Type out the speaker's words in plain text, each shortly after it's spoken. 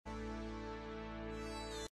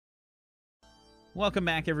Welcome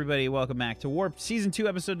back, everybody. Welcome back to Warped Season 2,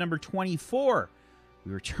 Episode number 24.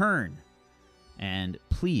 We return, and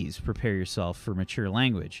please prepare yourself for mature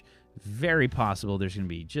language. Very possible there's going to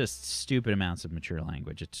be just stupid amounts of mature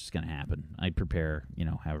language. It's just going to happen. I'd prepare,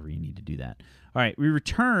 however you need to do that. All right, we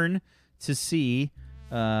return to see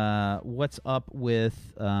what's up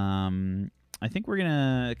with... I think we're going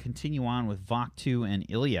to continue on with Vok2 and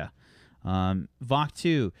Ilya.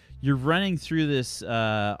 Vok2, you're running through this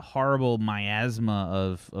horrible miasma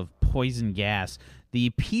of poison gas.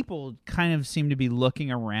 The people kind of seem to be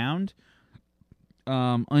looking around,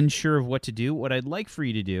 unsure of what to do. What I'd like for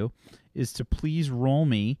you to do is to please roll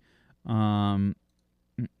me, I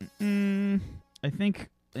think,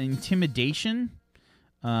 intimidation,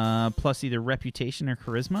 plus either reputation or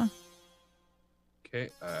charisma.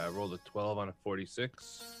 Okay, I rolled a 12 on a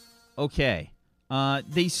 46. Okay.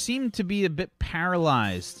 They seem to be a bit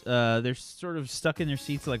paralyzed. They're sort of stuck in their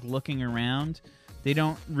seats, like looking around. They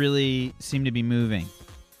don't really seem to be moving.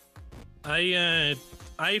 I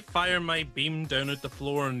fire my beam down at the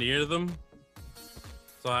floor near them.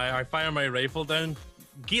 So I fire my rifle down.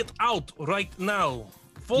 Get out right now.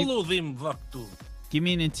 Follow them, Vok2. Give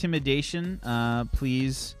me an intimidation,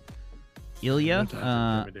 please, Ilya.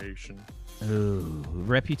 Intimidation. Ooh,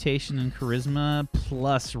 reputation and charisma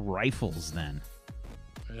plus rifles, then.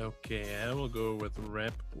 Okay, I will go with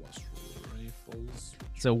rep plus rifles.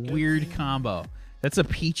 It's a weird combo. That's a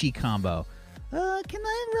peachy combo. Can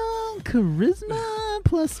I roll charisma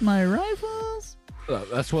plus my rifles?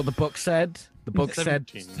 That's what the book said. The book said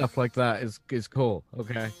 17. stuff like that is cool.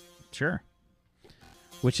 Okay. Sure.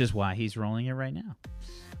 Which is why he's rolling it right now.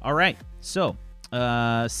 All right. So,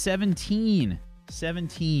 17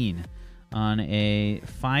 on a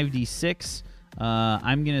 5d6.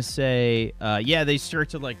 I'm going to say, they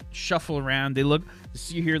start to, like, shuffle around. They look,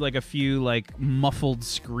 you hear, like, a few, like, muffled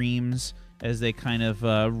screams as they kind of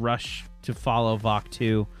rush to follow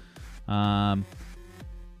Vok2.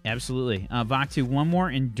 Absolutely. Vok2, one more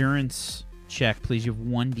endurance check, please. You have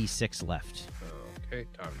 1d6 left. Okay,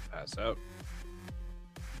 time to pass out.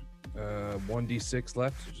 1d6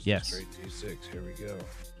 left, so just Yes. a straight d6. Here we go.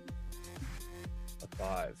 A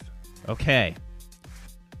 5. Okay.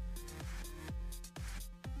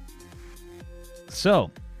 So,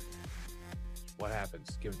 What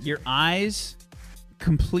happens? Give it to your me. eyes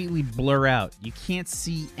completely blur out. You can't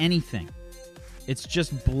see anything. It's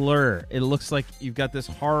just blur. It looks like you've got this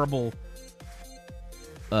horrible,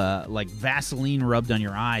 like Vaseline rubbed on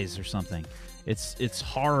your eyes or something. It's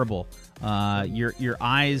horrible. Your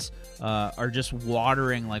eyes are just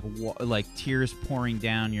watering like tears pouring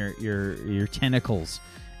down your tentacles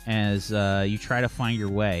as you try to find your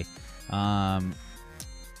way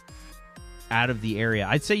out of the area.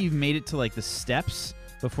 I'd say you've made it to like the steps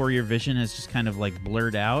before your vision has just kind of like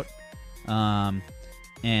blurred out. And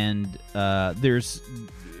there's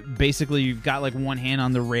basically you've got like one hand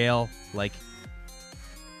on the rail, like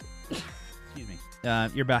excuse me.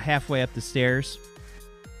 You're about halfway up the stairs,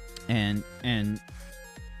 and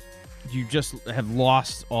you just have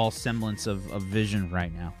lost all semblance of vision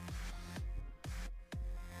right now.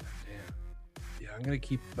 Damn. Yeah, I'm gonna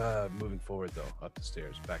keep moving forward though, up the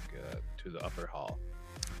stairs, back to the upper hall.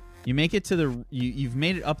 You make it to the you've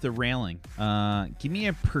made it up the railing. Give me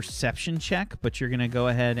a perception check, but you're gonna go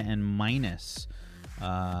ahead and minus.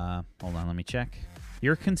 Hold on, let me check.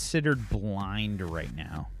 You're considered blind right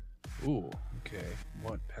now. Ooh, okay.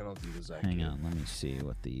 What penalty does that Hang give? on, let me see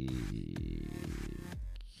what the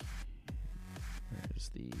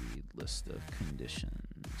where's the list of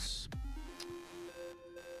conditions.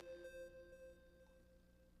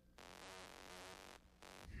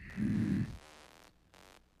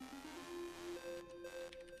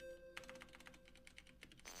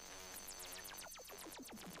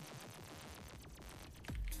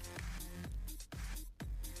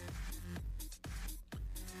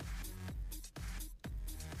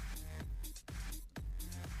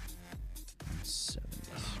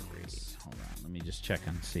 Hold on, let me just check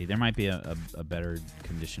and see. There might be a better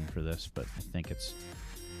condition for this, but I think it's...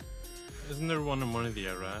 Isn't there one in one of the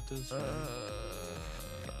erratas? I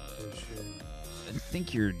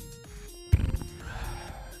think you're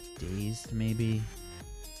dazed, maybe.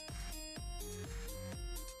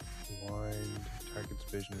 Blind. Target's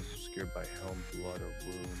vision is obscured by helm, blood, or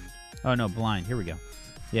wound. Oh, no, blind. Here we go.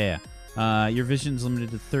 Yeah. Your vision's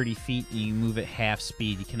limited to 30 feet, and you move at half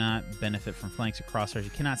speed. You cannot benefit from flanks or crosshairs. You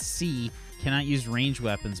cannot see, cannot use ranged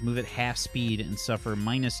weapons, move at half speed, and suffer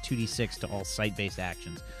minus 2d6 to all sight-based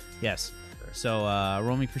actions. Yes. So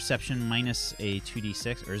roll me perception minus a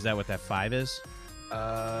 2d6, or is that what that 5 is?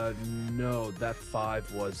 No, that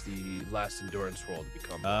 5 was the last endurance roll to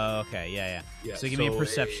become. Oh, okay. Yeah. Yeah, So give me a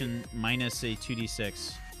perception minus a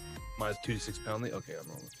 2d6. minus 2d6 penalty. Okay, I'm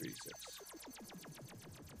rolling 3d6.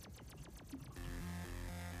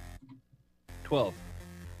 12.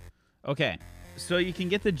 Okay, so you can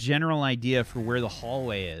get the general idea for where the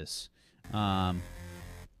hallway is, and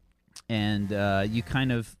you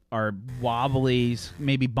kind of are wobbly,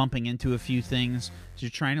 maybe bumping into a few things. So you're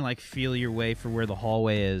trying to like feel your way for where the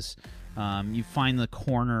hallway is. You find the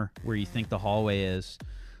corner where you think the hallway is.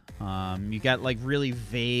 You got like really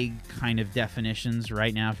vague kind of definitions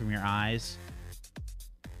right now from your eyes.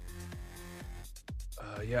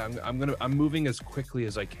 Yeah, I'm moving as quickly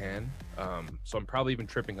as I can. So I'm probably even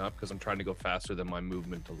tripping up because I'm trying to go faster than my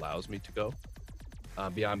movement allows me to go.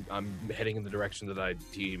 Yeah, I'm heading in the direction that I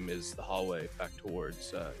deem is the hallway back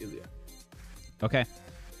towards Ilya. Okay.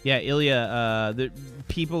 Yeah, Ilya, the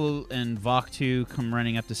people and Voktu come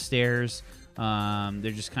running up the stairs.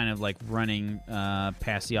 They're just kind of like running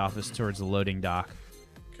past the office towards the loading dock.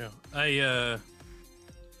 Okay.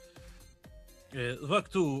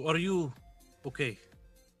 Voktu, are you okay?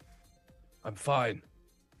 I'm fine.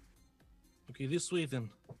 Okay, this way then.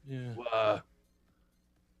 Yeah.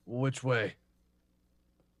 Which way?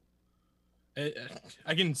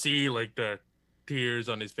 I can see like the tears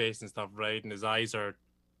on his face and stuff, right? And his eyes are.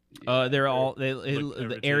 They're all the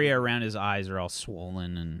irritated. area around his eyes are all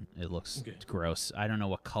swollen and it looks gross. I don't know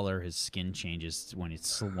what color his skin changes when it's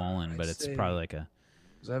swollen, but it's probably like a.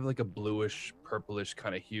 Because I have like a bluish, purplish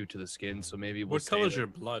kind of hue to the skin, so maybe we'll What say color's that your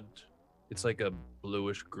blood? It's like a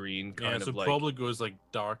bluish green kind Yeah, of so like. probably goes like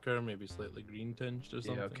darker, maybe slightly green tinged or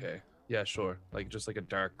something. Yeah. Okay. Yeah. Sure. Like just like a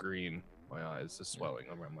dark green. My eyes, the swelling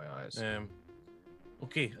around my eyes.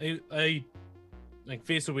 Okay, I like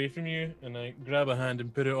face away from you and I grab a hand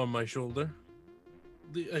and put it on my shoulder.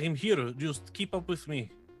 I'm here. Just keep up with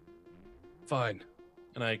me. Fine.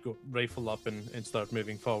 And I go rifle up and start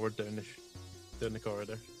moving forward down the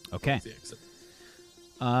corridor. Okay. towards the exit.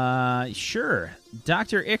 Sure.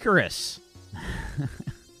 Dr. Icarus.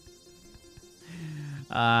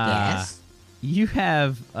 Yes. You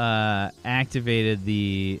have activated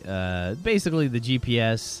the basically the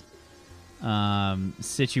GPS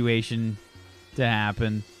situation to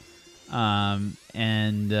happen,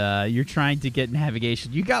 and you're trying to get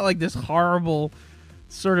navigation. You got like this horrible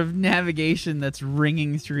sort of navigation that's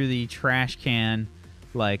ringing through the trash can,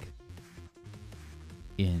 like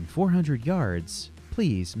in 400 yards,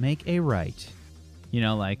 please make a right. You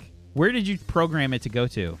know, like where did you program it to go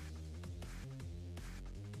to?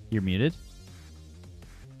 You're muted.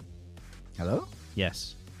 Hello?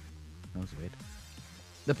 Yes. That was weird.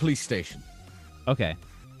 The police station. Okay.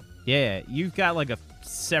 Yeah, you've got like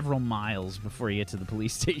several miles before you get to the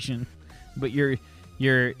police station, but your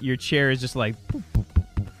chair is just like. Boop, boop, boop,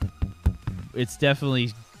 boop, boop, boop, boop. It's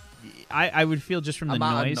definitely. I would feel just from the I'm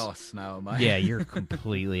noise. out of nos now, am I? Yeah, you're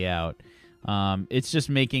completely out. It's just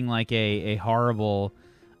making like a horrible,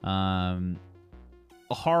 like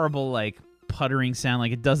puttering sound.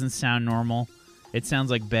 Like it doesn't sound normal. It sounds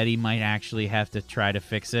like Betty might actually have to try to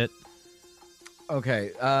fix it.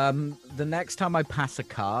 Okay. The next time I pass a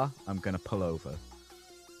car, I'm gonna pull over.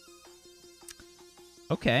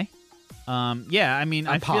 Okay. Yeah, I mean,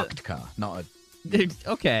 A I parked car, not a. feel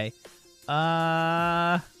okay.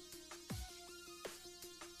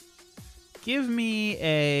 Give me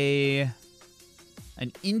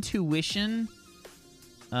an intuition.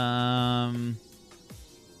 God,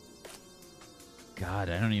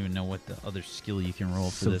 I don't even know what the other skill you can roll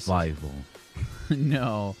for Survival. this.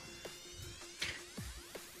 No.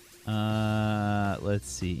 Let's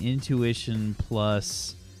see. Intuition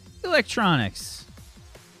plus electronics.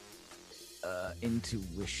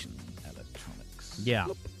 Intuition, electronics. Yeah.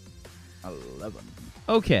 11.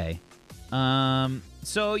 Okay.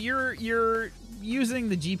 So you're using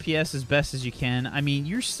the GPS as best as you can. I mean,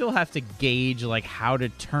 you still have to gauge like how to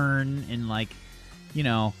turn and like, you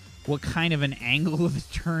know, what kind of an angle the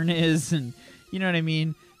turn is, and you know what I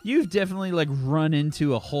mean. You've definitely like run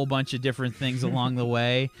into a whole bunch of different things along the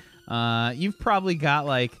way. You've probably got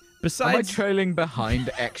like Am I besides trailing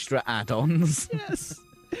behind extra add-ons? yes,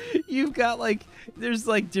 you've got like there's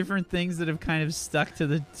like different things that have kind of stuck to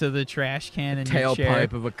the trash can in your chair.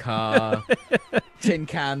 Tailpipe of a car, tin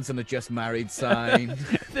cans, and a just married sign.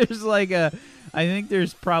 There's like I think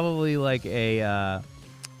there's probably like a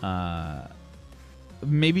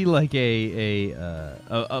maybe like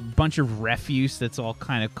a bunch of refuse that's all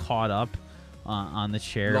kind of caught up on the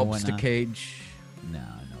chair. and Lobster whatnot. cage. No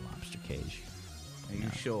lobster cage. Are you No.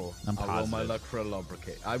 sure? I'm I'll roll my positive. luck for a lobster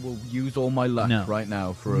cage. I will use all my luck No. right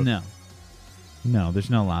now for a. No. No, there's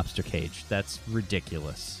no lobster cage. That's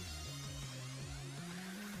ridiculous.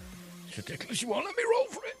 It's ridiculous. You won't let me roll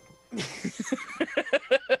for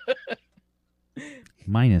it.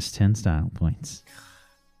 Minus 10 style points.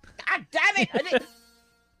 God damn it!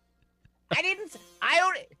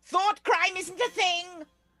 Thought crime isn't a thing.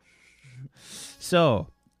 So,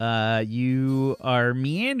 you are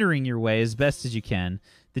meandering your way as best as you can.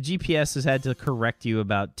 The GPS has had to correct you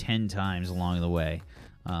about 10 times along the way.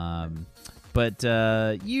 But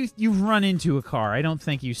you've run into a car. I don't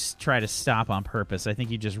think you try to stop on purpose. I think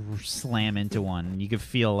you just slam into one. You could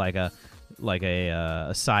feel like a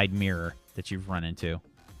side mirror that you've run into.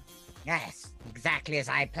 Yes, exactly as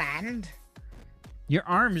I planned. Your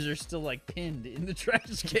arms are still like pinned in the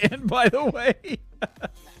trash can, by the way.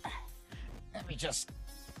 Let me just...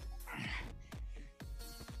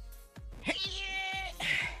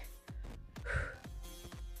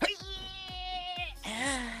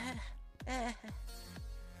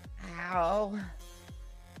 Ow.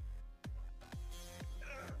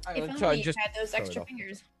 I'm If gonna only try and you just had those throw it extra off.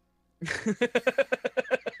 fingers.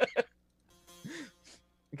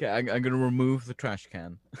 Okay, I'm gonna remove the trash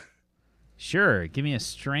can. Sure. Give me a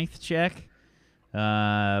strength check.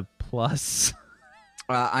 Plus...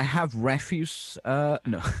 I have refuse.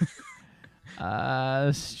 No.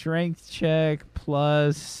 Strength check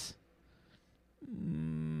plus...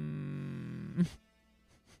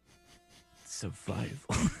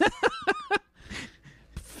 Survival.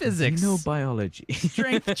 Physics. No biology.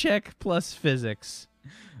 Strength check plus physics.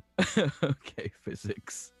 Okay,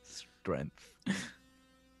 physics. Strength.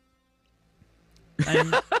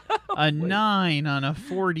 A 9 on a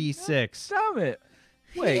 46. Damn it!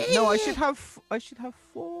 Wait, no, I should have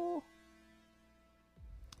 4.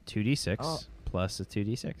 2d6 Oh. plus a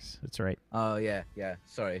 2d6. That's right. Oh yeah.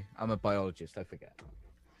 Sorry, I'm a biologist. I forget.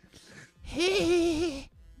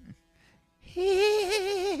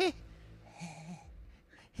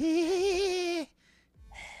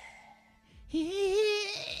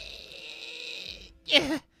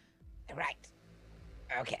 Right.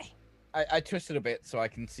 Okay. I twisted a bit so I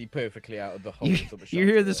can see perfectly out of the You, holes of the you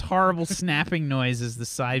hear shelter. this horrible snapping noise as the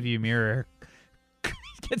side view mirror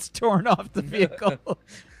gets torn off the vehicle.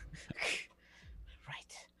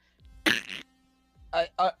 Right.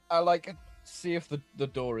 I like to see if the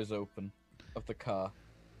door is open of the car.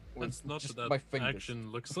 with That's not just what my that fingers.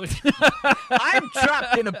 action looks like. I'm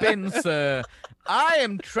trapped in a bin, sir. I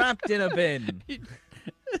am trapped in a bin.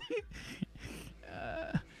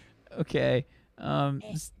 Okay.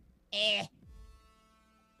 Eh.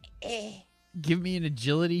 Eh. Give me an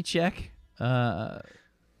agility check.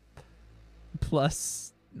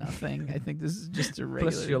 Plus nothing. I think this is just a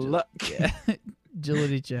regular. Plus your luck. Yeah.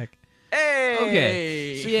 Agility check. Hey.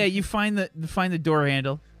 Okay. So yeah, you find the door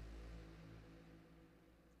handle.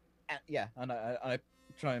 Yeah, and I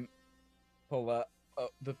try and pull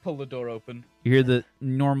the door open. You hear the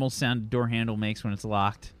normal sound a door handle makes when it's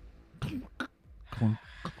locked.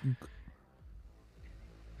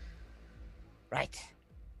 Right.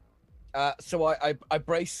 So I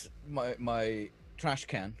brace my trash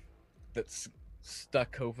can that's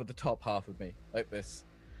stuck over the top half of me like this.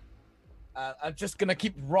 I'm just gonna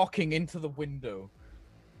keep rocking into the window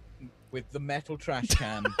with the metal trash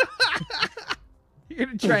can. You're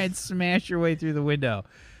gonna try and smash your way through the window.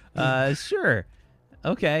 Sure.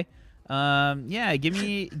 Okay. Yeah. Give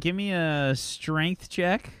me a strength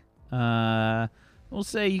check. We'll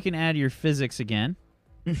say you can add your physics again,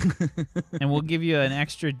 and we'll give you an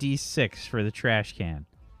extra D6 for the trash can.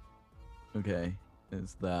 Okay,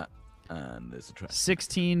 there's that, and there's a trash.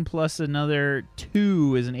 16 plus another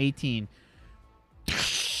 2 is an 18.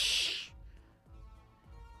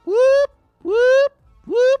 Whoop whoop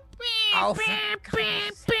whoop. Oh,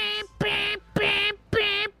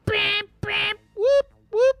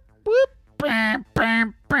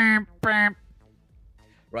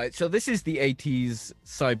 Right, so this is the 80s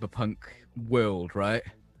cyberpunk world, right?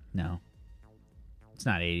 No, it's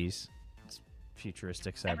not 80s. It's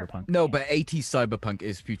futuristic cyberpunk. No, but 80s cyberpunk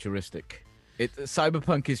is futuristic.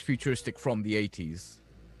 Cyberpunk is futuristic from the 80s.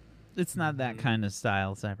 It's not that kind of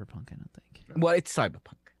style cyberpunk, I don't think. Well, it's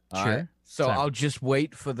cyberpunk. Sure. alright? So Cyber- I'll just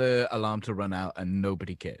wait for the alarm to run out and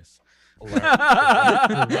nobody cares.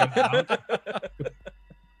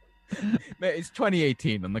 Mate, it's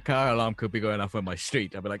 2018 and the car alarm could be going off on my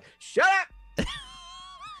street. I'd be like, shut up!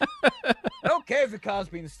 I don't care if the car's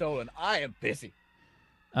being stolen. I am busy.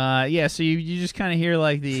 Yeah, so you just kind of hear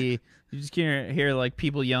like you just hear like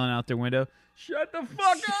people yelling out their window, "Shut the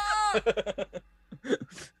fuck up!"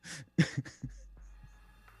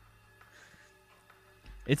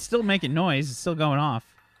 It's still making noise. It's still going off.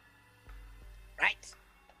 right.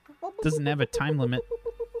 doesn't have a time limit.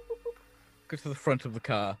 Go to the front of the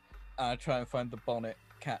car and I try and find the bonnet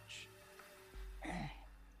catch.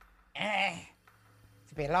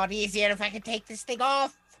 It'd be a lot easier if I could take this thing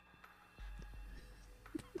off.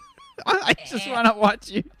 I just want to watch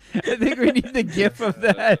you. I think we need the gif of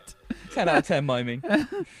that. 10 out of 10 miming.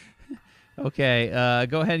 Okay,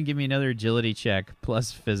 go ahead and give me another agility check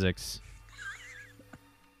plus physics.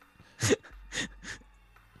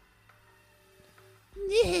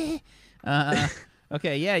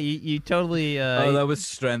 Okay, yeah, you totally. Oh, that was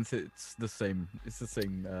strength. It's the same. It's the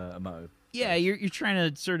same amount of. Yeah, you're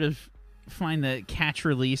trying to sort of find the catch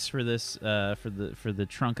release for this for the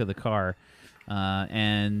trunk of the car,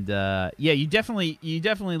 and yeah, you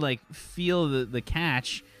definitely like feel the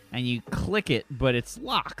catch and you click it, but it's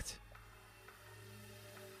locked.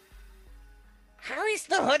 How is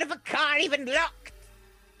the hood of a car even locked?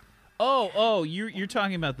 Oh, you're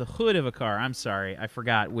talking about the hood of a car. I'm sorry, I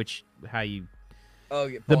forgot how you. Oh,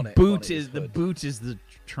 yeah, The bonnet, boot bonnet is the hood. boot is the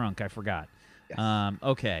trunk. I forgot. Yes.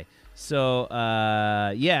 Okay. So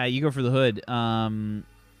yeah, you go for the hood.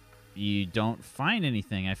 You don't find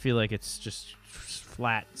anything. I feel like it's just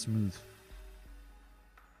flat, smooth.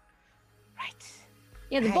 Right.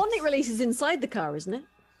 Yeah, the Right. bonnet release is inside the car, isn't it?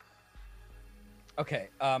 Okay.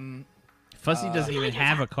 Fuzzy doesn't even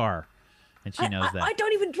have a car, and she knows that. I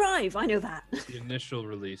don't even drive. I know that. The initial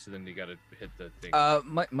release, and then you gotta hit the thing.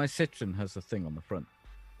 My Citroen has a thing on the front.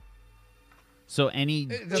 So any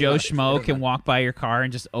doesn't Joe matter. It Schmo doesn't can matter. walk by your car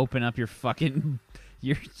and just open up your fucking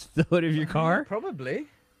the hood of your car. Probably.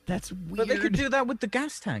 That's weird. But they could do that with the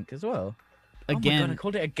gas tank as well. Oh my Again, God, I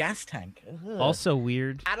called it a gas tank. Ugh. also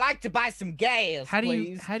weird. I'd like to buy some gas, How do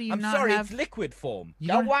please. you I'm not sorry, have it's liquid form. you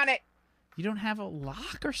Don't don't, want it. you don't have a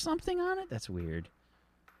lock or something on it? That's weird.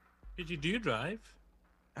 Did you do drive?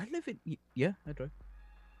 I live in. Yeah, I drive.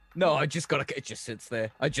 No, I just gotta. It just sits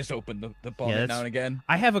there. I just open the bonnet that's- now and again.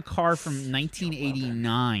 I have a car from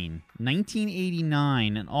 1989.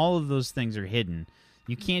 1989, and all of those things are hidden.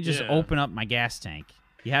 You can't just Yeah. open up my gas tank.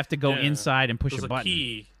 You have to go Yeah. inside and push There's a a button.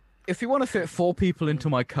 key. If you want to fit 4 people into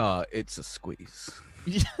my car, it's a squeeze.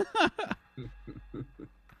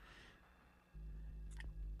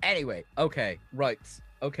 Anyway, okay, right.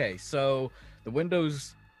 Okay, so the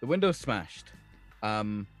windows smashed.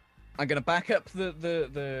 I'm gonna back up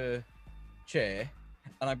the chair,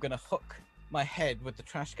 and I'm gonna hook my head with the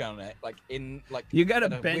trash can on it, like You gotta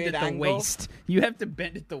at a bend weird at the angle. waist. You have to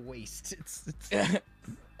bend at the waist. It's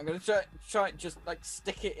I'm gonna try and just like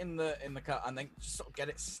stick it in the car, and then just sort of get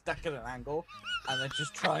it stuck at an angle, and then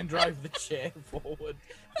just try and drive the chair forward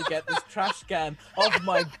to get this trash can off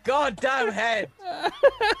my goddamn head.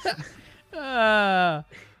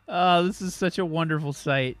 this is such a wonderful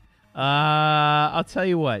sight. I'll tell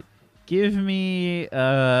you what. Give me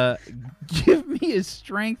a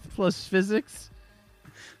strength plus physics.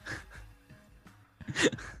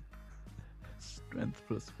 Strength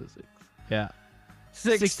plus physics. Yeah.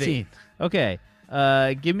 16. Okay.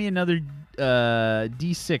 Give me another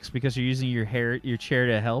D6 because you're using your chair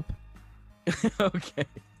to help. Okay.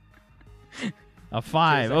 A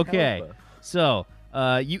 5. Cheers, Okay. helper. So,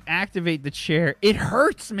 you activate the chair. It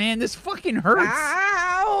hurts, man. This fucking hurts.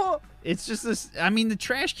 Ow! It's just this. I mean, the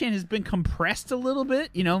trash can has been compressed a little bit,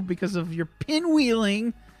 because of your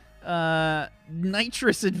pinwheeling,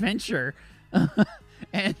 nitrous adventure,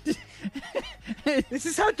 and This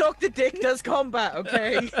is how Dr. Dick does combat,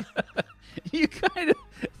 okay? you kind of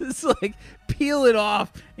just like peel it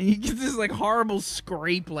off, and you get this like horrible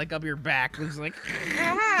scrape like up your back. It's like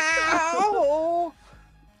Ow!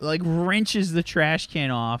 like wrenches the trash can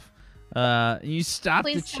off. You stop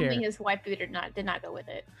Please the tell chair. me his wife beater did not go with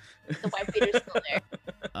it. The wife beater's still there.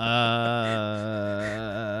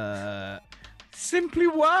 Simply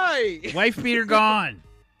why? Wife beater gone.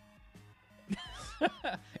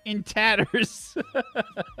 In tatters.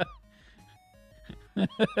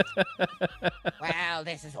 Well,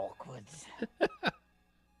 this is awkward.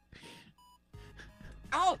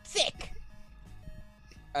 Oh, thick.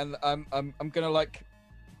 And I'm gonna like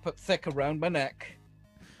put thick around my neck.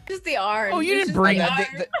 Just the arm. Oh, you It's didn't just bring the that. arm.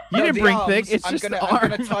 You didn't the bring arms, thick, it's I'm just gonna, the I'm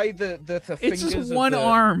gonna arm. tie the It's fingers. just of one the-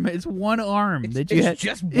 arm. It's one arm It's- that you it's had.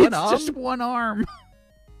 just one it's arm? just one arm.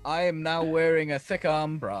 I am now wearing a thick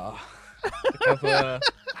arm bra to cover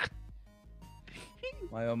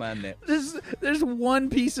my old man nip. There's one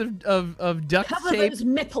piece of duct Cover tape. those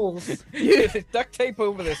nipples. There's duct tape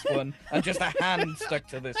over this one and just a hand stuck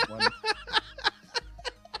to this one.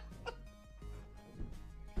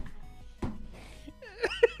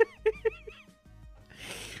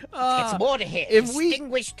 Get some water here. if we-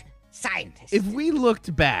 Distinguished scientist. If we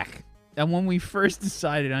looked back and when we first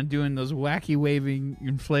decided on doing those wacky waving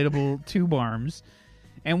inflatable tube arms,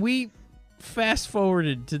 and we fast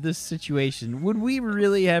forwarded to this situation, would we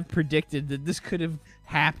really have predicted that this could have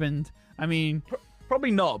happened? I mean,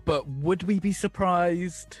 Probably not, but would we be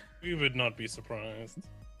surprised? We would not be surprised.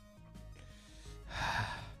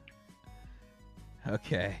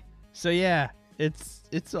 okay. So yeah,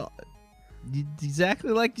 it's all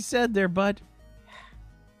exactly like you said there, bud.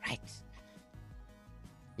 Right.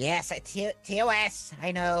 Yes, TOS,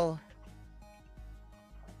 I know.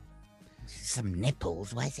 Some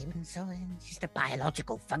nipples, why is it even so? It's just a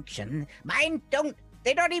biological function. Mine don't,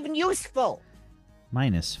 they're not even useful.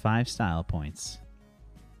 -5 style points.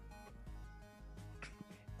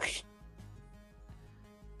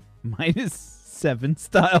 -7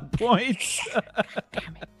 style points.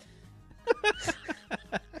 Damn it.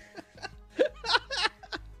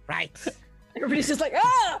 Right. Everybody's just like,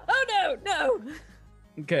 ah, oh no, no.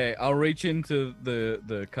 Okay, I'll reach into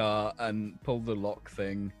the car and pull the lock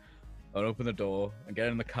thing and open the door and get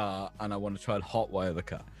in the car, and I want to try and hotwire the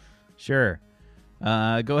car. Sure.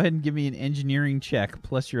 Go ahead and give me an engineering check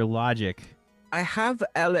plus your logic. I have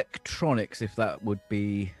electronics, if that would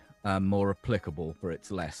be more applicable, but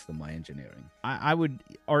it's less than my engineering. I would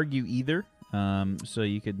argue either. So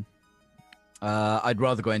you could. I'd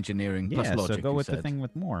rather go engineering plus Yeah, logic. so go you with the said. thing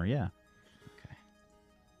with more. Yeah.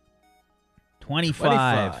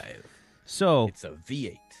 25. So It's a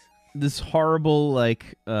V8. this horrible,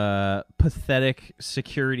 like, pathetic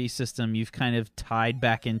security system you've kind of tied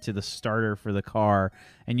back into the starter for the car,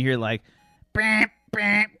 and you hear like, "Beep,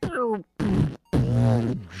 beep, boop, boop,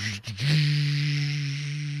 boop."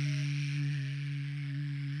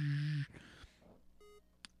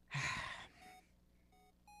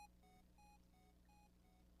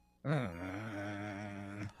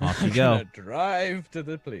 Off you I'm go. gonna drive to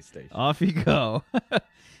the police station. Off you go.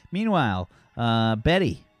 Meanwhile,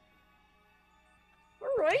 Betty, All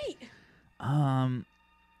right.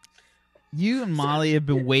 you and Molly have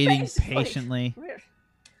been waiting Face is like- patiently.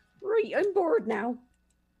 Right, I'm bored now. Do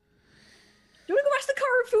you want to go watch the car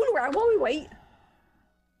and fool around while we wait?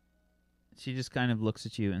 She just kind of looks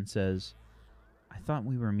at you and says, "I thought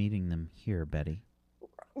we were meeting them here, Betty."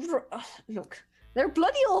 Look, they're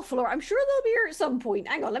bloody awful. I'm sure they'll be here at some point.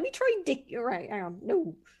 Hang on, let me try Dick. Right, hang on.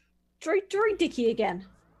 No. Try Dickie again.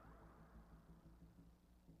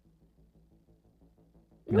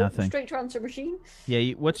 Nope, Nothing. Straight transfer machine.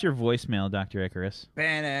 Yeah, what's your voicemail, Dr. Icarus?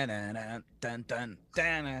 Hello?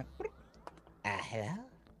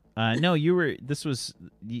 No,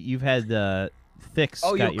 you've had Thix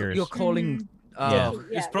Oh, got you're yours. calling. Yeah.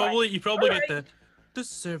 You probably get the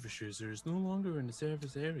service user is no longer in the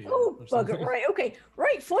service area. Oh, or bugger. something. Right, okay.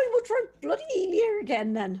 Right, fine. We'll try bloody Elia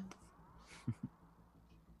again then.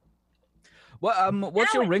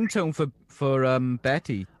 What's your ringtone for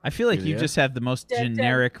Betty? I feel like you Yeah. just have the most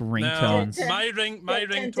generic No, ringtones. my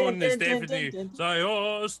ringtone is definitely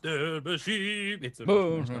Sios the machine. It's a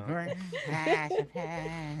Boom.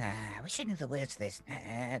 We should know the words to this.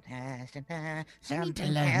 need to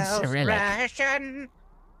learn Cyrillic. Russian.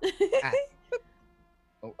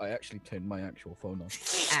 Oh, I actually turned my actual phone off.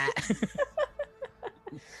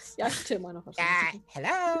 Yeah, I should turn mine off. actually.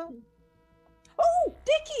 Hello? Oh,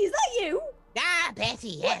 Dickie, is that you?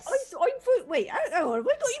 Betty, What? yes. Wait, hang on. Have I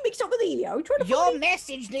got you mixed up with Elia? I'm trying to Your find...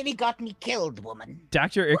 message nearly got me killed, woman.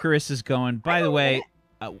 Dr. Icarus is going, by the know way,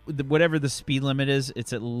 whatever the speed limit is,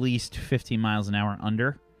 it's at least 15 miles an hour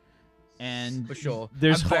under. And For sure.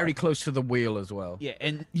 There's I'm very close to the wheel as well. yeah,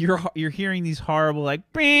 and you're hearing these horrible like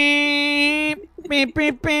beep beep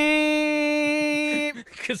beep beep.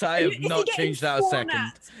 Because I have Is he not getting changed that a sworn second.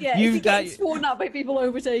 at? Yeah, You've is he got- getting sworn at by people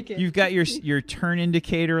overtaking? You've got your turn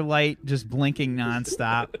indicator light just blinking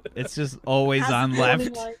nonstop. It's just always Has on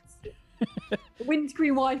warning left. lights. The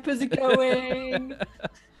windscreen wipers are going.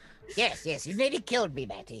 Yes, you nearly killed me,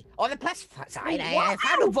 Betty. On the plus side, I Wow.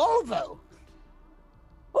 found a Volvo.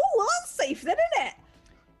 Oh, well, that's safe then, isn't it?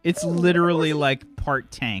 It's literally like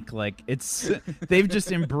part tank. Like they've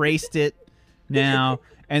just embraced it now.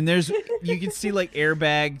 And you can see like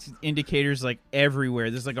airbag indicators like everywhere.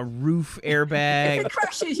 There's like a roof If airbag. it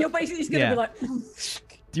crashes, you're basically just going to Yeah. be like...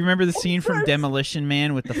 Do you remember the scene from Demolition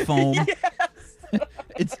Man with the foam?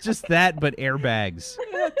 It's just that, but airbags.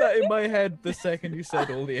 I had that in my head the second you said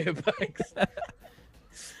all the airbags.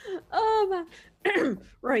 Oh, man.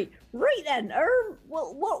 right then.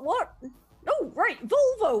 Well, what? Oh, right,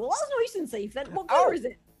 Volvo. Well, that's nice and safe then. What color Oh. is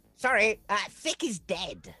it? Sorry, Thick is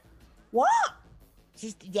dead. What?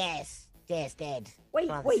 She's yes, dead. Wait,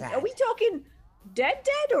 Rather are sad. we talking dead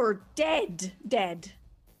or dead?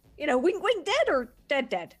 You know, wink dead or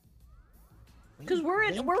dead? 'Cause we're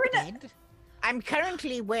in a- Dead? I'm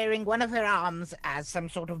currently wearing one of her arms as some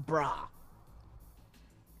sort of bra.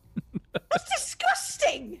 That's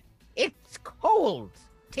disgusting. It's cold.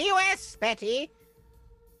 TOS, Betty.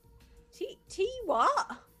 T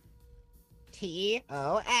what?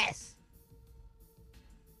 TOS.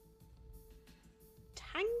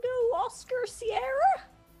 Tango Oscar Sierra?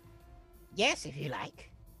 Yes, if you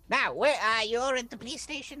like. Now, you're at the police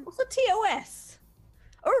station? What's a TOS?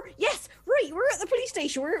 Oh, yes, right, we're at the police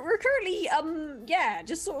station. We're currently,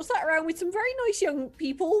 just sort of sat around with some very nice young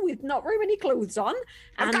people with not very many clothes on.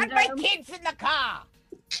 I've got my kids in the car.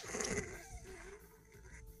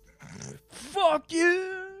 Fuck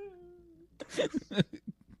you!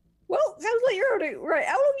 Well, sounds like you're on it. Right,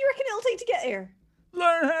 how long do you reckon it'll take to get here?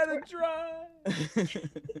 Learn how to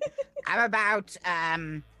drive! I'm about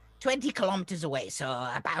 20 kilometers away, so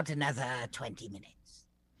about another 20 minutes.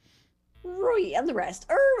 Right, and the rest.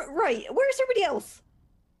 Right, where's everybody else?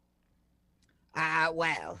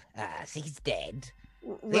 He's dead.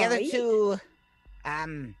 The other two,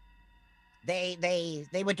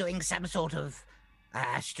 they were doing some sort of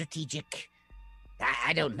strategic.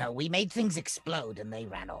 I don't know. We made things explode and they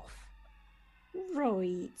ran off.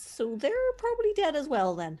 Right, so they're probably dead as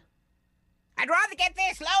well then. I'd rather get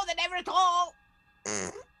there slow than ever at all.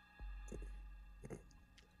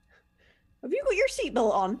 Have you got your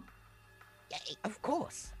seatbelt on? Yeah, of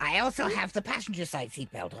course. I also have the passenger side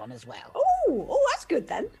seatbelt on as well. Oh, that's good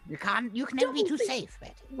then. You can never be too Don't safe,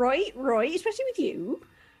 Betty. Right, especially with you.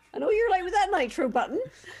 I know you're like with that nitro button.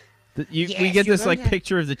 We Yes, get you're this like going to-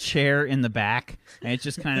 picture of the chair in the back, and it's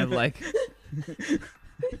just kind of like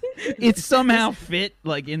it's somehow fit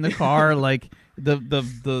like in the car, like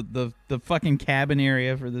the fucking cabin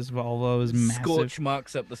area for this Volvo is massive. Scorch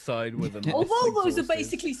marks up the side with an. All Volvos are exhaust.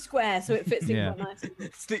 basically square, so it fits in Yeah. quite nicely.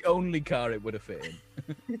 It's the only car it would have fit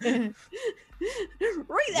in.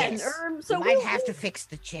 Right then, Yes. so You might we'll- have to fix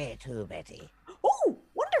the chair too, Betty. Oh,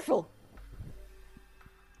 wonderful.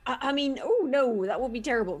 I mean, oh no, that would be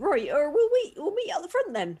terrible. Right, or we'll meet at the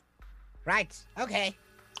front then. Right. Okay.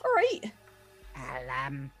 All right.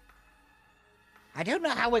 I don't know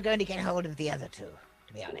how we're going to get hold of the other two,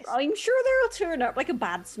 to be honest. I'm sure they'll turn up like a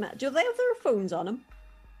bad smash. Do they have their phones on them?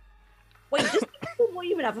 Wait, just people won't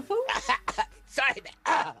even have a phone? Sorry.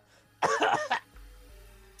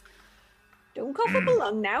 Don't cough up a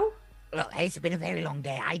lung now. Well, it's been a very long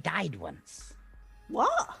day. I died once.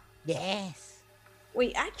 What? Yes.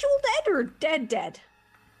 Wait, actual dead or dead?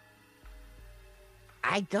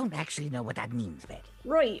 I don't actually know what that means, Betty.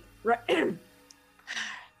 Right.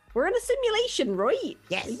 We're in a simulation, right?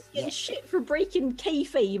 Yes, You get yes. shit for breaking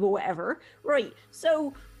kayfabe or whatever. Right,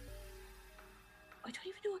 so I don't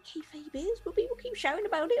even know what kayfabe is, but people keep shouting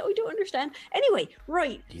about it. I don't understand. Anyway,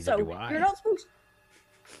 right. Neither so do I. you're not supposed.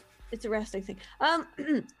 It's a resting thing.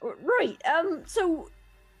 Right. So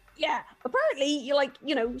yeah, apparently you're like,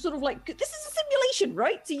 sort of like this is a simulation,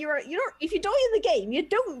 right? So you're if you die in the game, you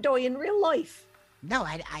don't die in real life. No,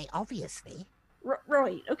 I obviously.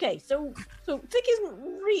 Right. Okay. So Thick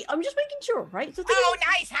isn't. I'm just making sure, right? So Thick Oh, isn't-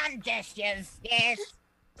 nice hand gestures. Yes.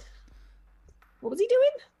 What was he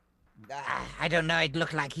doing? I don't know. It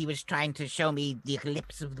looked like he was trying to show me the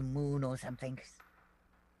eclipse of the moon or something.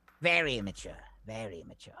 Very immature. Very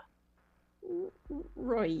immature.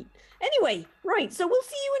 Right. Anyway, right. So we'll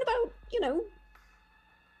see you in about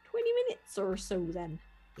 20 minutes or so then.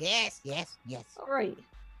 Yes. All right.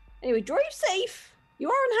 Anyway, drive safe. You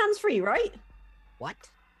are on hands free, right? What?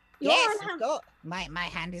 You yes, are on hands. go. My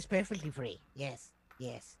hand is perfectly free. Yes.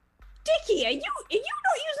 Dickie, are you not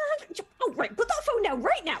using hands? Oh, right. Put that phone down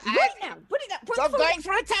right now. Right now. Put it down. Put So the I'm phone going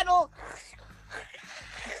through a tunnel.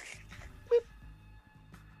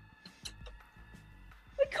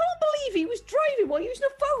 I can't believe he was driving while using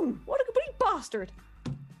a phone. What a complete bastard.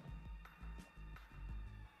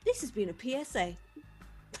 This has been a PSA.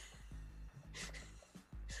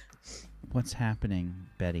 What's happening,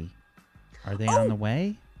 Betty? Are they on the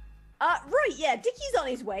way? Right, yeah, Dickie's on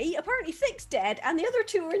his way. Apparently Thick's dead, and the other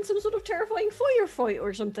two are in some sort of terrifying firefight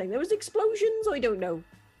or something. There was explosions, I don't know.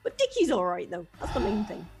 But Dickie's alright, though. That's the main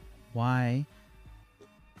thing. Why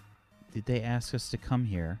did they ask us to come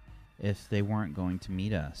here if they weren't going to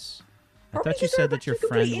meet us? I Probably thought you because they're a said that bunch your of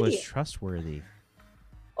complete friend was idiots. trustworthy.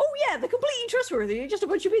 Oh, yeah, they're completely trustworthy. They're just a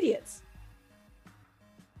bunch of idiots.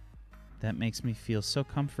 That makes me feel so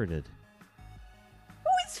comforted. Oh,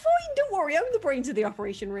 it's fine. Don't worry. I'm the brains of the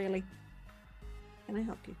operation, really. Can I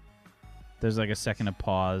help you? There's like a second of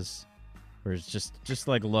pause where it's just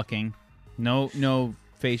like looking. No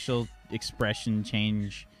facial expression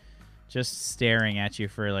change. Just staring at you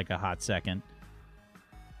for like a hot second.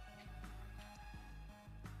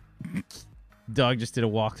 Dog just did a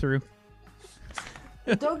walkthrough.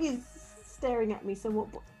 The dog is staring at me somewhat.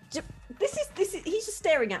 This is. He's just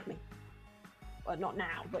staring at me. Well, not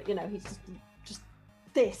now, but you know, he's just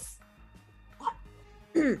this. What?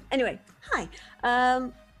 Anyway, hi.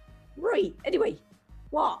 Right. Anyway,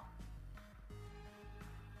 what?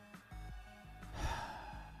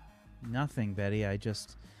 Nothing, Betty. I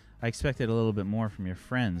expected a little bit more from your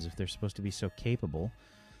friends if they're supposed to be so capable.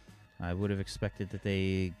 I would have expected that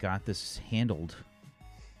they got this handled.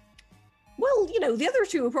 Well, you know, the other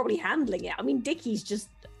two are probably handling it. I mean, Dickie's just,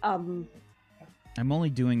 I'm only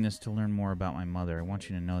doing this to learn more about my mother. I want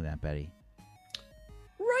you to know that, Betty.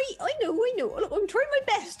 Right, I know. Look, I'm trying my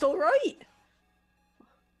best, all right?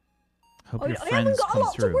 Hope your I friends haven't got a come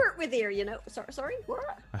lot through. to work with here, you know. Sorry,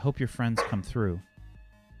 what? I hope your friends come through.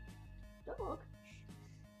 Dog.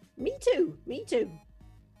 Me too.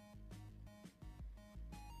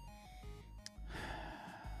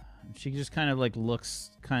 She just kind of like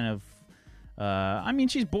looks kind of I mean,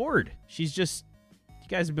 she's bored. She's just, you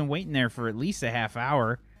guys have been waiting there for at least a half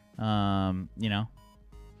hour. You know,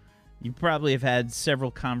 you probably have had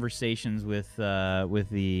several conversations with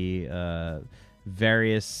the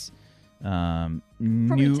various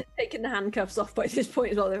Probably taking the handcuffs off by this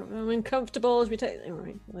point as well. I'm uncomfortable as we take them.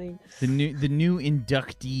 Right, like the new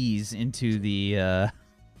inductees into the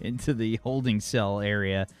holding cell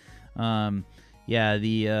area. I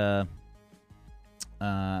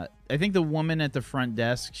think the woman at the front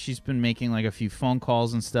desk, she's been making like a few phone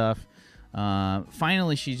calls and stuff.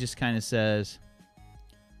 Finally, she just kind of says,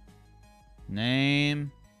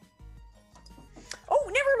 "Name." Oh,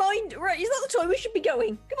 never mind. Right, is that the time we should be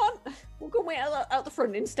going? Come on, we'll go and wait out the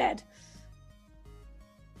front instead.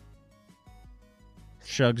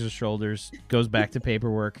 Shrugs her shoulders, goes back to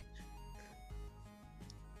paperwork.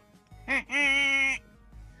 Oh,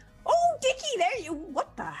 Dickie, there you.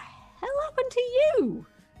 What the hell happened to you?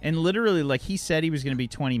 And literally, like, he said he was going to be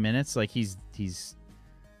 20 minutes. Like, it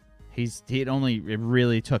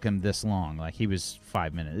really took him this long. Like, he was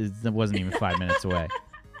 5 minutes. It wasn't even 5 minutes away.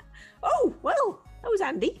 Oh, well, that was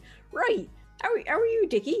handy. Right. How are you,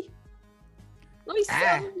 Dickie? Nice.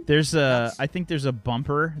 I think there's a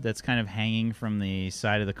bumper that's kind of hanging from the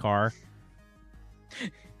side of the car.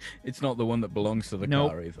 It's not the one that belongs to the Nope.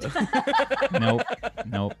 car either.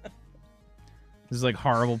 Nope. There's like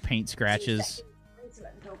horrible paint scratches. I need to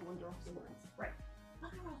let the dog wander off somewhere else. Right.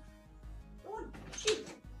 Let her off. Go on. Shoot.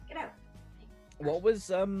 Get out. What was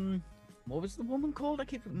the woman called? I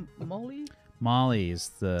keep Molly. Molly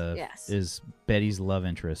is Yes. is Betty's love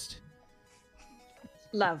interest.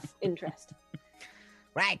 Love interest.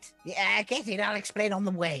 Right. Yeah, get it. I'll explain on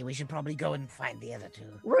the way. We should probably go and find the other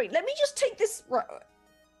two. Right. Let me just take this. Right.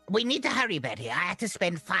 We need to hurry, Betty. I had to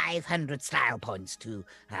spend 500 style points to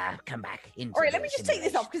come back into All right. the Let me just take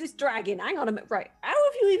this off simulation. because it's dragging. Hang on a minute. Right. How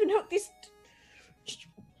have you even hooked this?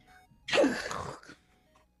 Fine.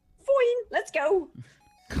 Let's go.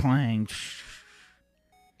 Clang.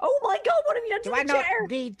 Oh my God! What have you done to Do I the not chair?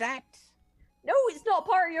 need that? No, it's not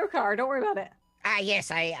part of your car. Don't worry about it.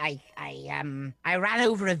 Yes, I ran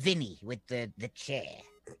over a Vinny with the chair.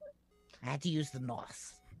 I had to use the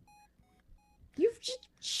north. You've just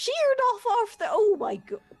sheared off the. Oh my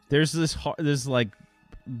God! There's this like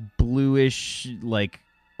bluish, like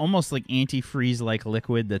almost like antifreeze like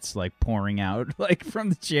liquid that's like pouring out like from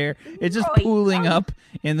the chair. It's just Right, pooling up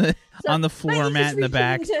in the So on the floor Betty mat just in the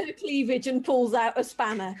back. reaches into her cleavage and pulls out a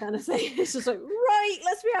spanner, kind of thing. It's just like, right,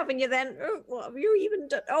 let's be having you then. Oh, what have you even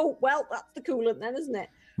done? Oh, well, that's the coolant then, isn't it?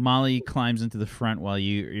 Molly climbs into the front while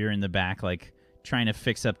you're in the back, like trying to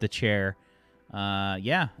fix up the chair.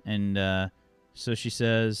 So she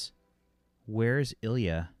says, "Where's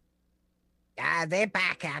Ilya?" They're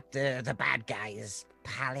back at the bad guy's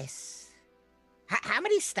palace. How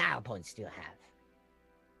many style points do you have?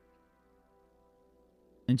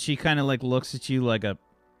 And she kind of like looks at you like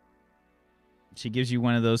she gives you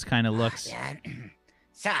one of those kind of looks. Yeah.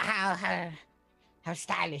 So how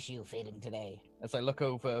stylish are you feeling today? As I look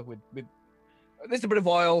over with there's a bit of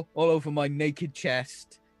oil all over my naked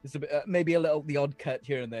chest. There's a bit, maybe the odd cut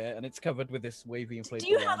here and there, and it's covered with this wavy inflatable. Do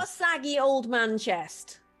you have line. a saggy old man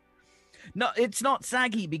chest? No, it's not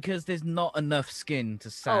saggy because there's not enough skin to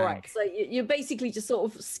sag. All right, so you're basically just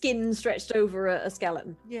sort of skin stretched over a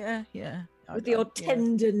skeleton Yeah. with the odd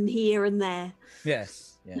tendon here and there.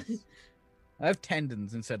 Yes. I have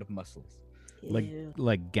tendons instead of muscles. Ew.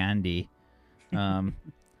 like Gandhi.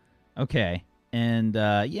 Okay.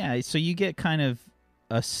 And so you get kind of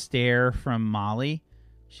a stare from Molly.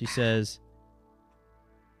 She says,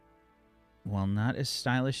 "Well, not as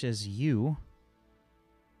stylish as you.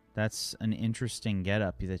 That's an interesting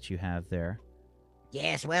getup that you have there."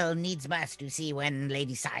 Yes, well, needs must, you see, when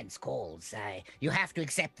Lady Science calls. You have to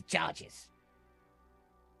accept the charges.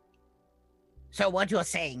 So what you're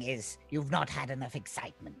saying is you've not had enough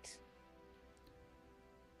excitement.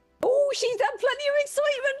 Oh, she's had plenty of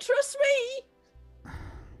excitement, trust me.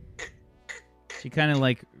 She kind of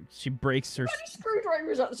like, she breaks her... Any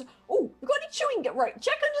screwdrivers out. Oh, we've got any chewing gum? Right,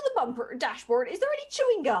 check under the bumper dashboard. Is there any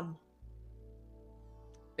chewing gum?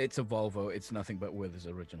 It's a Volvo. It's nothing but Withers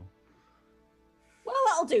original. Well,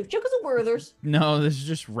 that'll do. Check us a Werther's. No, this is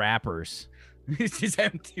just wrappers. It's just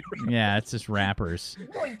empty. Yeah, it's just wrappers.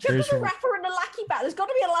 Right, check us a There's- wrapper and a lackey band. There's got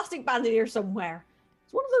to be an elastic band in here somewhere.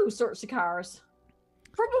 It's one of those sorts of cars.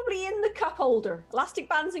 Probably in the cup holder. Elastic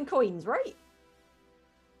bands and coins, right?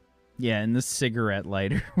 Yeah, and the cigarette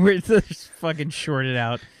lighter. We're just fucking shorted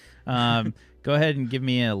out. Go ahead and give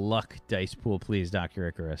me a luck dice pool, please, Dr.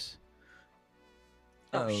 Icarus.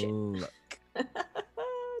 Oh, shit. look.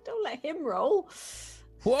 Don't let him roll.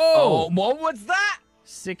 Whoa! Oh, what was that?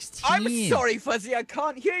 16. I'm sorry, Fuzzy. I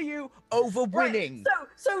can't hear you over Right, winning.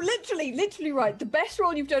 so literally right. The best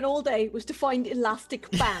roll you've done all day was to find elastic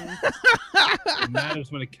band. It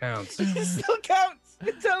matters when it counts. It still counts.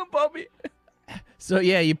 Tell him, Bobby. So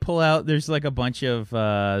yeah, you pull out. There's like a bunch of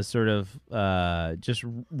just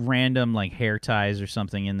random like hair ties or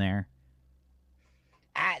something in there.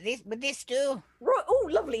 This too. Right. Oh,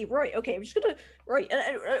 lovely. Right. Okay. I'm just gonna. Right.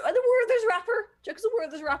 And the Werther's wrapper. Check us the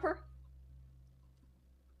Werther's wrapper.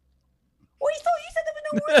 Oh, I thought you said there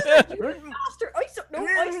was no Werther's. You little bastard. I saw. No.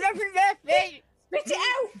 I said, spit it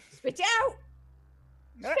out. Spit it out.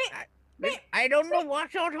 I don't know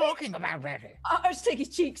what you're talking about, Betty. I'll just take his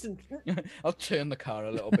cheeks and. I'll turn the car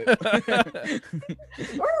a little bit.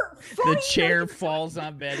 The chair falls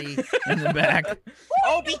on Betty in the back.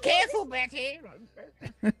 Oh, be careful, Betty.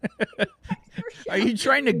 Are you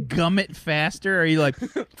trying to gum it faster? Or are you like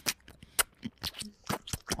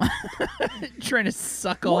trying to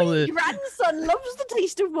suck all My the? grandson loves the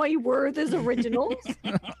taste of my Werther's originals.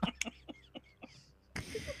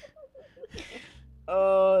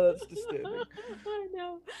 Oh, that's disturbing. I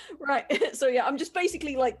know. Right. So yeah, I'm just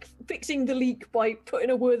basically like fixing the leak by putting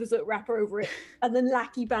a Werther's wrapper over it and then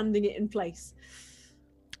lackey banding it in place.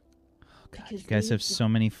 Oh, God, you guys have so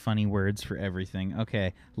many funny words for everything.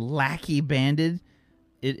 Okay, lackey banded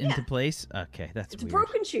it into place. Okay, that's It's weird. a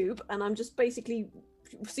broken tube, and I'm just basically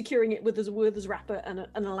securing it with a Werther's wrapper and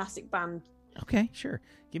an elastic band. Okay, sure.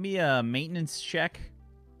 Give me a maintenance check,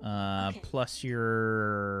 Okay. plus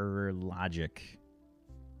your logic.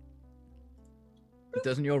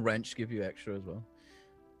 Doesn't your wrench give you extra as well?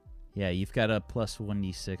 Yeah, you've got a plus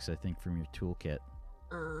 1d6, I think, from your toolkit.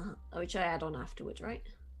 Which I add on afterwards, right?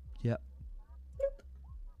 Yep.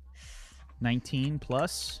 19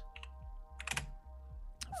 plus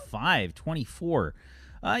 5, 24.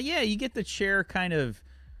 Yeah, you get the chair kind of.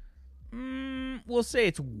 We'll say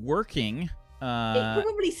it's working. It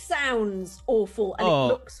probably sounds awful and oh. it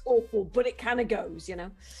looks awful, but it kind of goes, you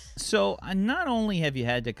know. So not only have you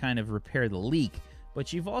had to kind of repair the leak,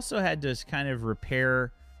 but you've also had to kind of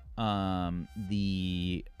repair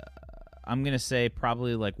the. I'm gonna say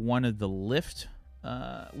probably like one of the lift.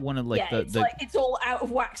 One of like it's like it's all out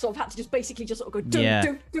of whack, so I've had to just basically just sort of go. Dun, yeah,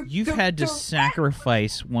 dun, dun, you've dun, had to dun.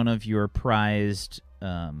 sacrifice one of your prized.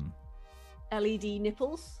 LED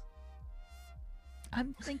nipples.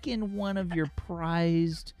 I'm thinking one of your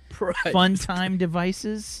prized Right. fun time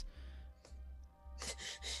devices.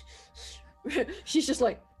 She's just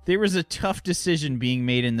like, There was a tough decision being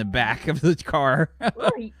made in the back of the car.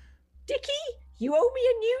 right, Dickie, you owe me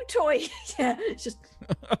a new toy. Yeah, it's just.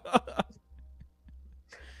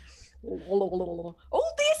 Hold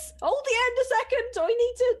the end a second. I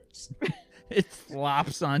need to. It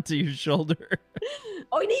flops onto your shoulder.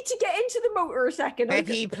 I need to get into the motor a second.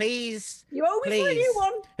 Betty, please. You owe me for a new please.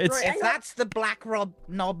 one. It's- Right, hang If on. that's the black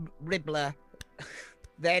knob ribbler,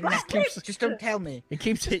 then Black just don't tell me. It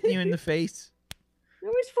keeps hitting you in the face.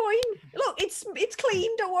 No, it's fine. Look, it's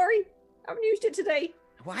clean. Don't worry. I haven't used it today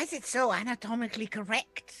Why is it so anatomically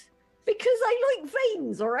correct? because I like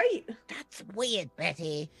veins. All right. That's weird,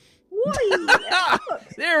 Betty. Why? Look,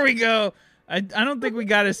 There we go. I don't think we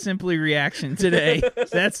got a simply reaction today.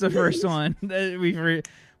 That's the first one.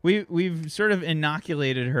 We've sort of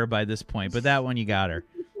inoculated her by this point, but that one you got her.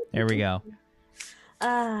 There we go.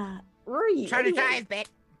 right. Try to anyway. drive,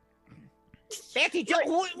 Betty, don't.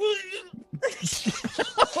 Oh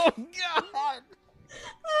God!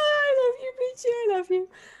 I love you, Peachy. I love you.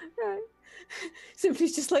 Right.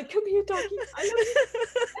 Simply's just like, come here, doggy. I love you.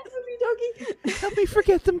 I love you, doggy. Help me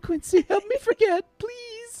forget them, Quincy. Help me forget,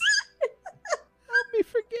 please. Help me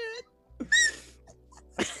forget.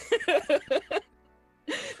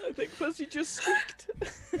 I think Fuzzy just squeaked.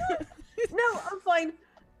 No, I'm fine.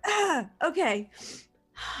 Okay.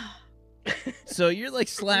 So you're like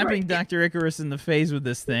slapping Dr. Icarus in the face with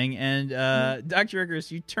this thing, and Dr.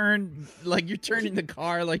 Icarus, you're turning the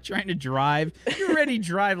car, like trying to drive. You're ready to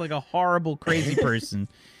drive like a horrible, crazy person,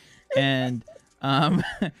 and you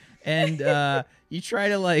try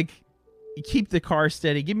to like keep the car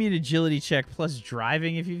steady. Give me an agility check plus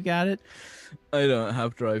driving if you've got it. I don't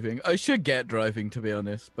have driving. I should get driving, to be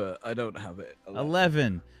honest, but I don't have it.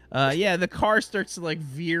 11. Yeah, the car starts to like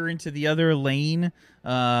veer into the other lane.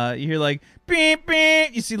 You hear like beep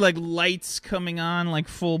beep. You see like lights coming on like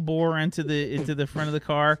full bore into the front of the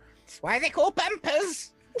car. That's why they call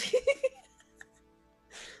bumpers.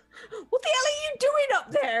 What the hell are you doing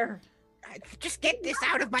up there? Just get this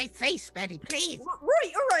out of my face, Betty, please.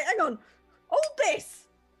 Right, all right, hang on. Hold this.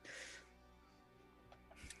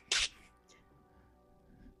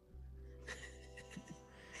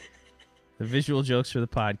 The visual jokes for the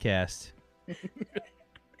podcast.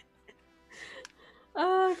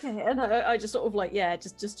 Okay, and I just sort of like, yeah,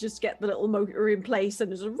 just get the little motor in place,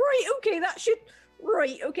 and it's right, okay, that should,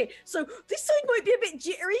 right, okay. So this side might be a bit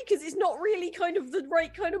jittery because it's not really kind of the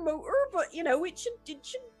right kind of motor, but you know, it should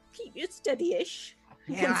keep it steady-ish.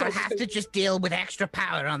 Yeah, I'll have to just deal with extra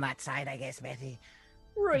power on that side, I guess, Betty.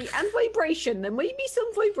 Right, and vibration. There may be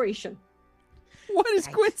some vibration. What is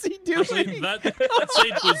Quincy Actually, doing? that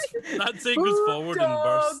side goes forward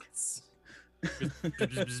dog. and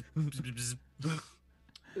bursts.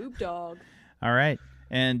 Ooh, dog. All right,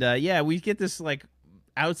 and yeah, we get this like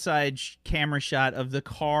outside camera shot of the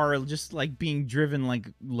car just like being driven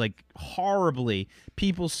like horribly.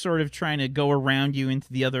 People sort of trying to go around you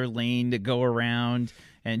into the other lane to go around,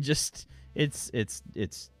 and just it's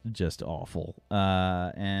just awful.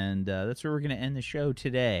 And that's where we're gonna end the show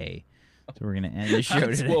today. So we're gonna end the show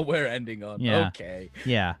That's today. what we're ending on. Yeah. Okay.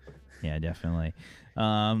 Yeah, definitely.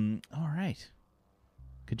 All right.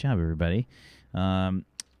 Good job, everybody.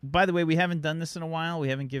 By the way, we haven't done this in a while. We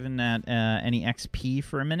haven't given that any XP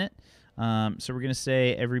for a minute. So we're going to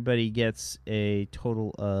say everybody gets a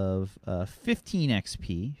total of 15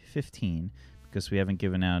 XP. 15, because we haven't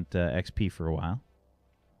given out XP for a while.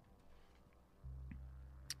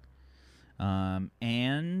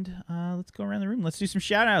 And let's go around the room. Let's do some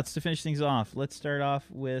shout-outs to finish things off. Let's start off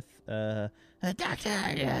with Dr.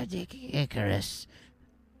 Icarus.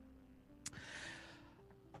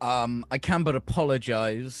 I can but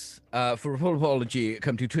apologize. For a full apology,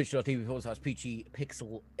 come to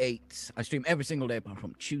twitch.tv/PeachyPixel8. I stream every single day apart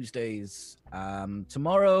from Tuesdays.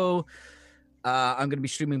 Tomorrow, I'm going to be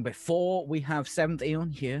streaming before we have 7th Aeon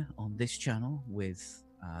here on this channel with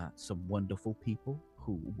some wonderful people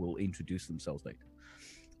who will introduce themselves later.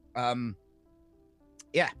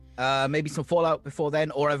 Maybe some Fallout before then,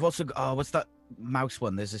 or I've also what's that mouse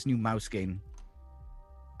one? There's this new mouse game.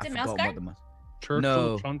 Is it I forgot Mouse what the mouse. Churchill,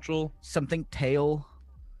 No. Trunchel. Something Tail.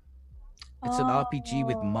 It's an RPG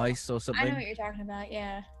with mice or something. I know what you're talking about.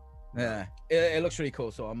 Yeah. Yeah, it looks really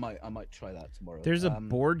cool, so I might try that tomorrow. There's a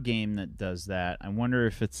board game that does that. I wonder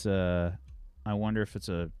if it's a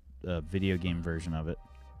video game version of it.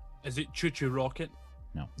 Is it Choo Choo Rocket?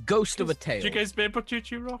 Ghost of a Do Tale. you guys play for Choo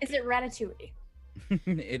Choo Rocket? Is it Ratatouille?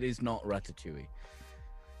 It is not Ratatouille.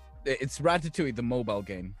 It's Ratatouille, the mobile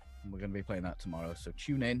game. We're going to be playing that tomorrow, so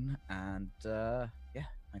tune in, and yeah,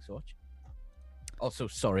 thanks for watching. Also,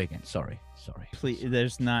 sorry again. Sorry. Please,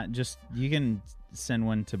 there's not just you can send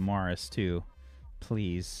one to Morris too,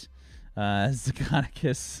 please.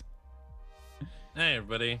 Zagonicus. Hey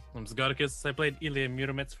everybody, I'm Zagonicus. I played Ilya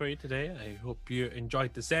Muramitz for you today. I hope you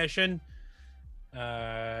enjoyed the session.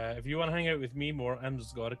 If you want to hang out with me more, I'm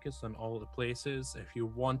Zagonicus on all the places. If you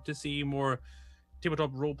want to see more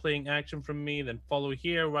tabletop role-playing action from me, then follow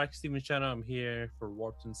here, Wax Steven's channel. I'm here for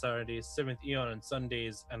Warped on Saturdays, 7th Eon on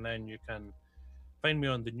Sundays, and then you can find me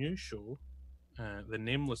on the new show, The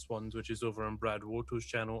Nameless Ones, which is over on Brad Woto's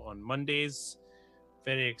channel on Mondays.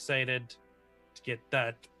 Very excited to get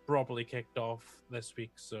that properly kicked off this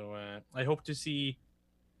week. So I hope to see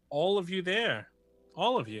all of you there.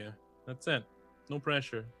 All of you. That's it. No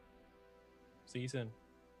pressure. See you soon.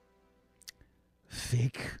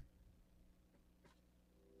 Fake.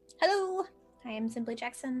 Hello, I am Simply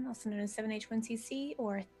Jackson, also known as 7H1CC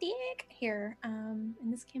or Thick here in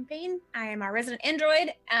this campaign. I am our resident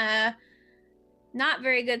android. Not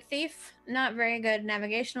very good thief, not very good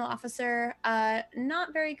navigational officer,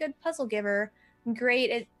 not very good puzzle giver,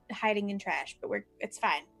 great at hiding in trash, but it's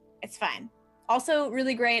fine. It's fine. Also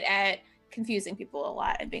really great at confusing people a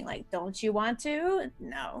lot and being like, don't you want to?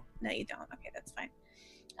 No, you don't. Okay, that's fine.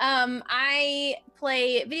 I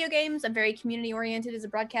play video games. I'm very community oriented as a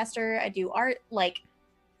broadcaster. I do art, like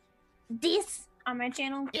this on my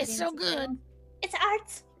channel. It's so good. It's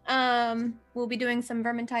art. We'll be doing some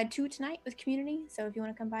Vermintide 2 tonight with community. So if you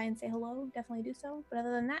want to come by and say hello, definitely do so. But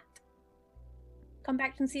other than that, come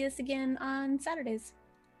back and see us again on Saturdays.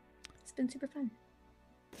 It's been super fun.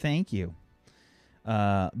 Thank you.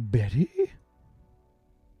 Betty?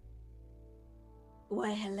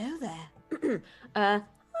 Why, hello there. Hi,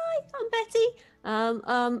 I'm Betty.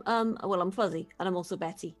 Well, I'm Fuzzy, and I'm also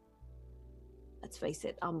Betty. Let's face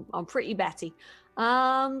it, I'm pretty Betty.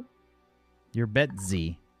 You're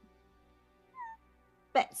Betsy.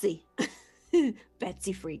 Betsy.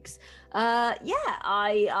 Betsy freaks. I'm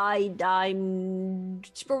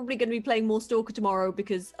probably going to be playing more Stalker tomorrow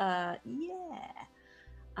because,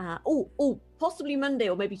 possibly Monday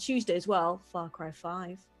or maybe Tuesday as well. Far Cry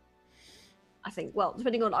 5. I think, well,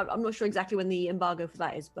 depending on, I'm not sure exactly when the embargo for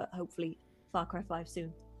that is, but hopefully Far Cry 5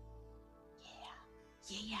 soon.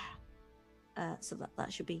 Yeah. So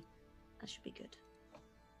that should be good.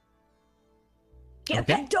 Get a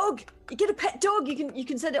pet dog. You get a pet dog. You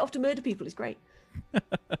can send it off to murder people. It's great.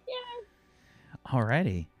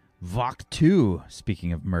 Alrighty. Vok 2,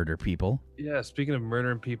 speaking of murder people. Yeah, speaking of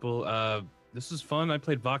murdering people, this is fun. I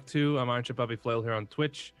played Vok 2. I'm Iron Chip Bobby Flail here on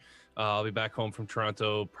Twitch. I'll be back home from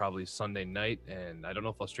Toronto probably Sunday night, and I don't know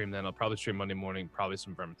if I'll stream then. I'll probably stream Monday morning, probably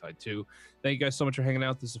some Vermintide 2. Thank you guys so much for hanging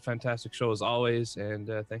out. This is a fantastic show as always, and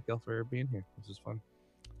thank y'all for being here. This is fun.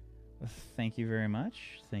 Thank you very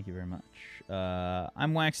much. Thank you very much.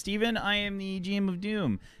 I'm Wax Steven. I am the GM of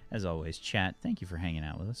Doom. As always, chat, thank you for hanging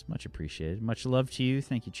out with us. Much appreciated. Much love to you.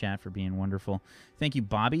 Thank you, chat, for being wonderful. Thank you,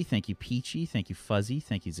 Bobby. Thank you, Peachy. Thank you, Fuzzy.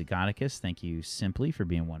 Thank you, Zagoticus. Thank you, Simply, for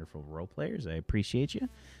being wonderful role players. I appreciate you.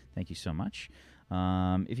 Thank you so much.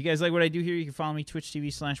 If you guys like what I do here, you can follow me,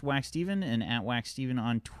 twitch.tv/WaxSteven and at WaxSteven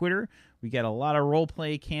on Twitter. We got a lot of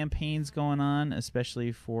role-play campaigns going on,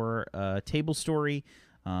 especially for Table Story.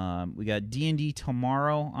 We got D&D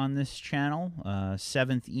tomorrow on this channel,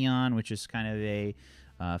 7th Eon, which is kind of a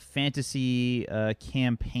fantasy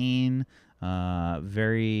campaign.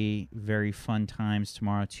 Very, very fun times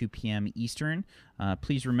tomorrow, 2 p.m. Eastern.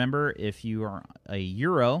 Please remember, if you are a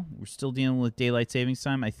Euro, we're still dealing with daylight savings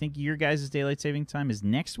time. I think your guys' daylight saving time is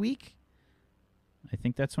next week. I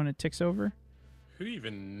think that's when it ticks over. Who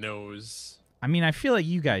even knows? I mean, I feel like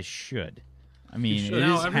you guys should. I mean, it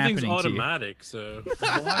no, is everything's happening automatic, so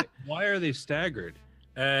Why are they staggered?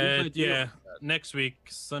 yeah, next week,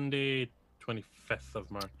 Sunday, 25th of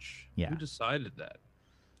March. Yeah. Who decided that?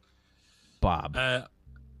 Bob.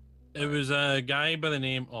 It was a guy by the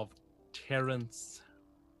name of Terrence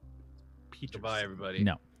Peterson. Goodbye, everybody.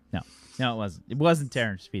 No, it wasn't. It wasn't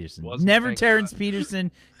Terrence Peterson. Wasn't, Never thank Terrence God.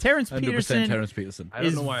 Peterson. Terrence 100% Peterson Terrence Peterson. I don't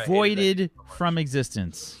is know why I hated voided that so much. from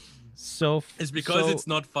existence. So It's because so- it's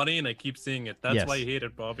not funny and I keep seeing it. That's Yes. why you hate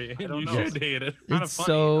it, Bobby. I don't You know. should hate it. Kinda it's funny.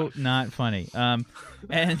 so not funny.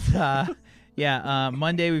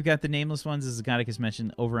 Monday we've got the Nameless Ones, as Zagoticus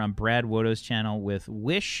mentioned, over on Brad Wodo's channel with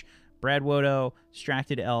Wish, Brad Wodo,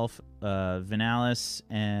 Distracted Elf, Vanalis,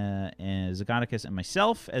 and Zagoticus, and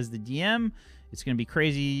myself as the DM. It's going to be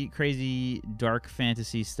crazy, crazy dark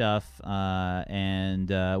fantasy stuff, and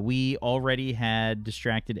we already had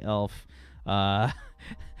Distracted Elf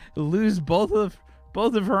lose both of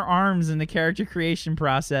her arms in the character creation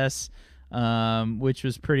process, which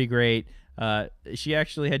was pretty great. She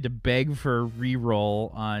actually had to beg for a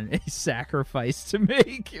reroll on a sacrifice to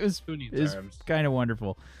make. It was Who needs arms? kind of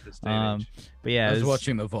wonderful. This day and age. But yeah, I it was was-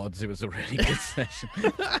 watching the VODs. It was a really good session.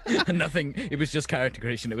 Nothing. It was just character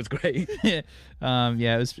creation. It was great. it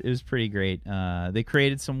was pretty great. They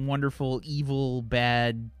created some wonderful, evil,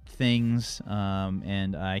 bad things,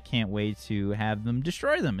 and I can't wait to have them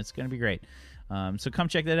destroy them. It's going to be great. So come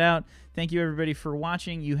check that out. Thank you, everybody, for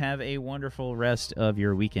watching. You have a wonderful rest of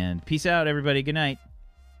your weekend. Peace out, everybody. Good night.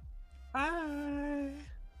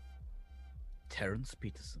 Terrence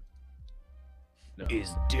Peterson No.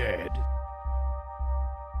 is dead.